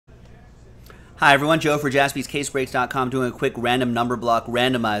Hi everyone, Joe for jaspyscasebreaks.com doing a quick random number block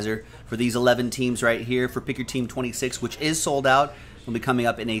randomizer for these 11 teams right here for Pick Your Team 26, which is sold out. Will be coming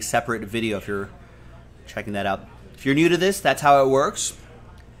up in a separate video if you're checking that out. If you're new to this, that's how it works.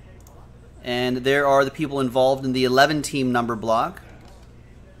 And there are the people involved in the 11 team number block.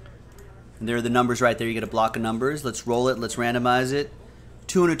 And there are the numbers right there. You get a block of numbers. Let's roll it. Let's randomize it.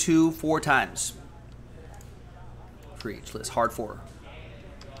 2 and a 2, 4 times. For each list. Hard 4.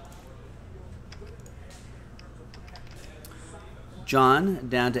 John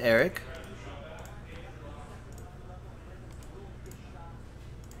down to Eric.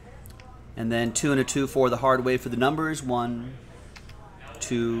 And then 2 and a 2 for the hard way for the numbers. 1,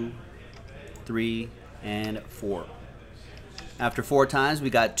 2, 3, and 4. After 4 times, we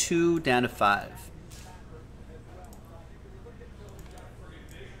got 2 down to 5.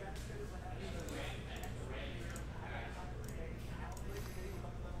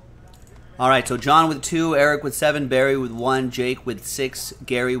 All right, so John with 2, Eric with 7, Barry with 1, Jake with 6,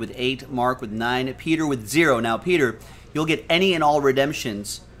 Gary with 8, Mark with 9, Peter with 0. Now, Peter, you'll get any and all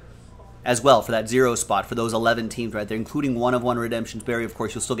redemptions as well for that 0 spot for those 11 teams right there, including 1-of-1 redemptions. Barry, of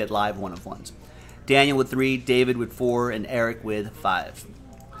course, you'll still get live 1-of-1s. Daniel with 3, David with 4, and Eric with 5.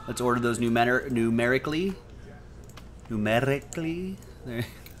 Let's order those numerically. There.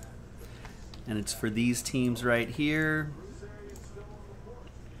 And it's for these teams right here.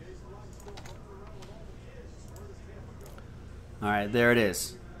 All right, there it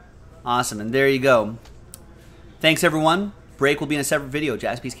is. Awesome, and there you go. Thanks, everyone. Break will be in a separate video,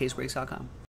 jaspyscasebreaks.com.